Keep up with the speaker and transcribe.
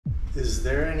Is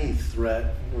there any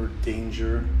threat or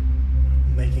danger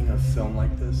making a film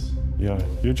like this? Yeah,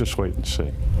 you just wait and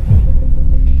see.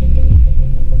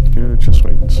 You just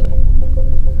wait and see.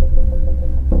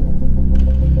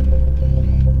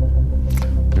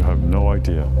 You have no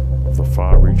idea of the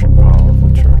far-reaching power of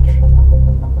the church.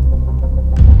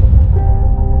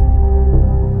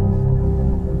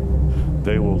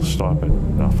 They will stop at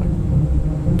nothing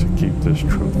to keep this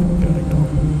truth from getting known.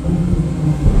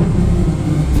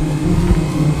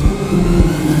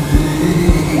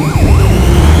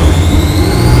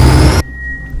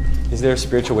 Is there a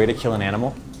spiritual way to kill an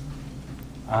animal?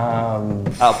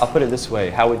 I'll put it this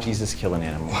way. How would Jesus kill an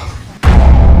animal?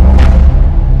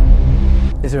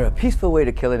 Is there a peaceful way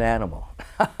to kill an animal?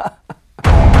 I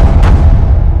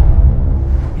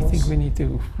think we need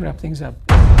to wrap things up.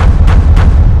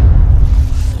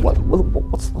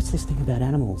 What's this thing about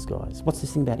animals, guys? What's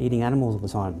this thing about eating animals all the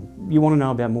time? You want to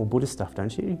know about more Buddhist stuff,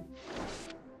 don't you?